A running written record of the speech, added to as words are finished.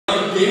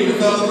game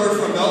developer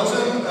from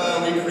Belgium.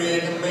 We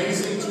create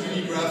amazing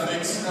 3D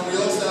graphics, and we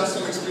also have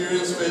some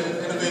experience with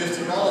innovative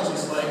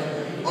technologies like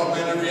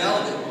augmented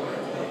reality.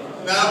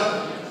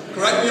 Now,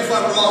 correct me if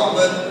I'm wrong,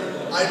 but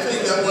I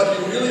think that what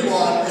you really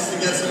want is to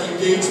get some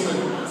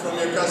engagement from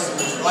your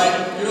customers,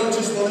 right? You don't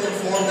just want to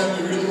inform them,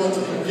 you really want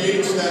to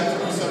engage them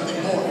to do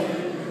something more.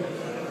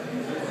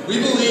 We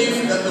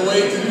believe that the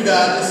way to do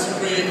that is to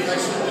create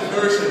actual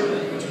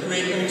immersion, to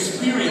create an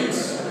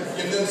experience,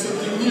 give them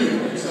something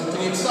new,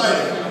 something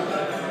exciting.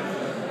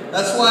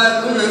 That's why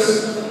at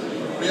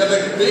LuGus, we have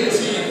a big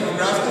team of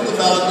graphical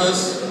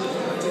developers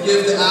to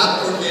give the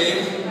app or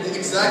game the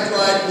exact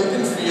right look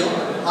and feel,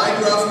 high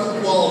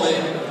graphical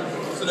quality,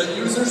 so that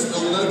users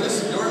will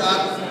notice your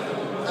app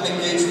and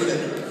engage with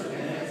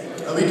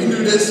it. And we can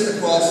do this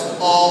across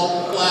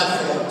all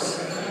platforms.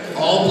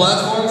 All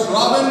platforms,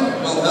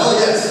 Robin? Well, hell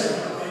yes.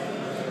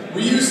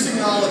 We use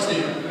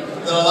technology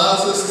that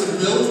allows us to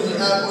build the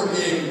app or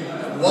game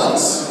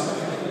once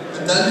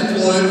and then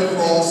deploy it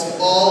across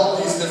all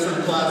these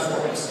different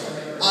platforms.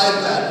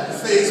 iPad,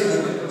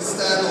 Facebook,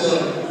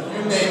 standalone,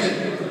 you name it.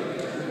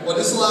 What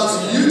this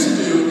allows you to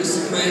do is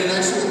to create an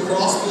actual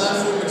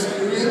cross-platform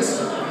experience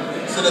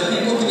so that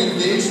people can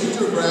engage with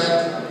your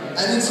brand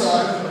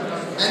anytime,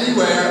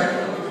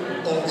 anywhere,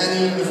 on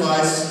any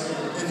device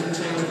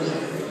interchangeably.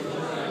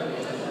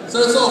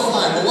 So that's all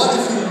fine, but what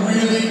if you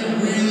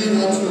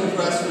really want to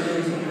impress your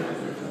user?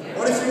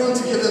 What if you want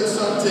to give them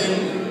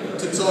something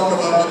to talk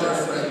about with their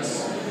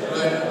friends,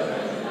 right?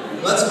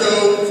 Let's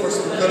go for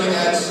some cutting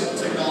edge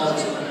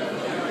technology.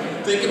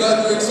 Think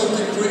about doing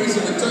something crazy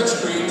with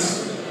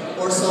touchscreens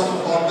or some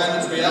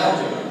augmented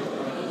reality.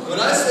 When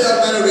I say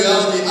augmented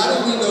reality, I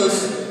don't mean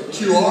those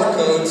QR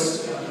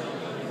codes.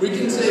 We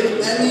can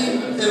take any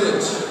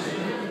image,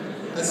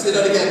 I say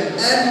that again,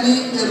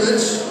 any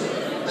image,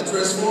 and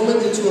transform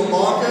it into a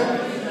marker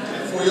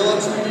for your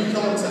 3D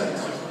content.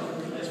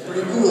 It's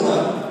pretty cool,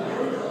 huh?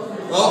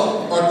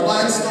 Well, our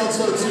clients thought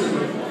so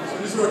too. So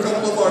these were a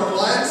couple of our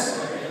clients.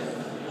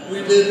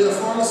 We did a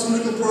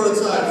pharmaceutical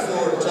prototype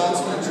for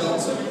Johnson &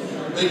 Johnson,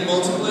 a big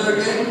multiplayer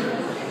game.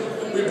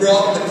 We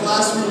brought the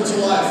classroom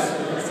to life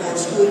for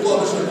school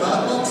publisher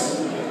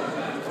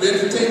Badbox. We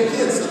entertained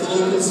kids at the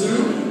local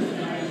zoo.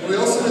 We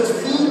also did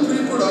full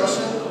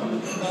pre-production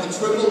on a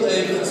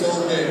AAA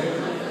console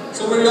game.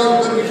 So we're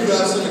young, but we do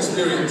have some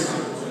experience.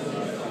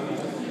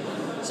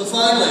 So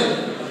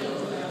finally,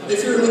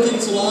 if you're looking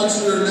to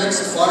launch your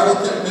next viral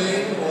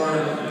campaign, or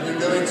you're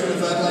going to an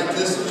event like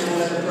this and you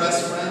want to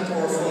impress a friend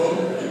or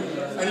foe,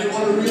 and you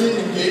want to really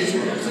engage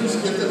your users,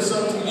 give them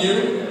something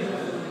new,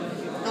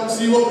 come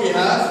see what we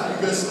have,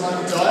 because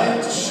I'm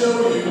dying to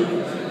show you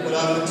what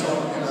I've been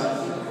talking about.